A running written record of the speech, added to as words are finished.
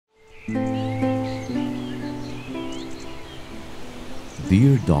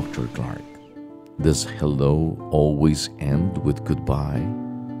Dear Dr. Clark, does hello always end with goodbye?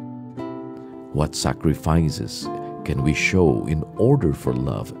 What sacrifices can we show in order for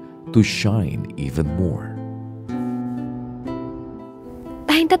love to shine even more?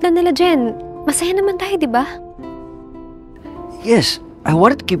 Tayong tatlo nila, Jen. Masaya naman tayo, di ba? Yes, I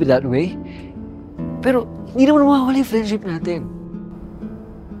wanted to keep it that way. Pero hindi naman mawawala yung friendship natin.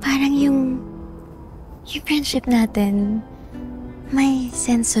 Parang yung friendship natin, may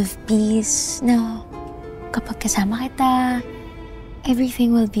sense of peace na kapag kasama kita,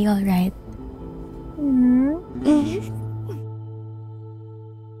 everything will be alright.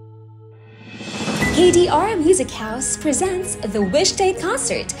 KDR Music House presents the Wish Date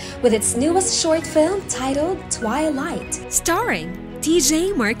Concert with its newest short film titled Twilight. Starring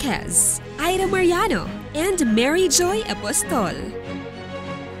Teejay Marquez, Ayra Mariano, and Mary Joy Apostol.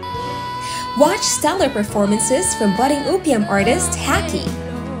 Watch stellar performances from budding opium artist Hakki,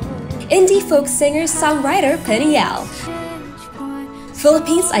 indie folk singer-songwriter Peniel,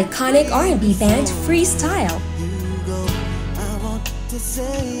 Philippines' iconic R&B band Freetyle,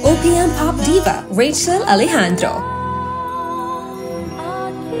 opium pop diva Rachel Alejandro,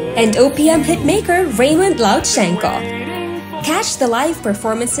 and opium hitmaker Raymond Lauchengco. Catch the live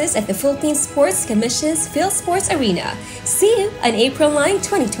performances at the Philippine Sports Commission's Philsports Arena. See you on April 9,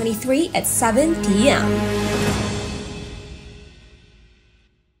 2023 at 7 p.m.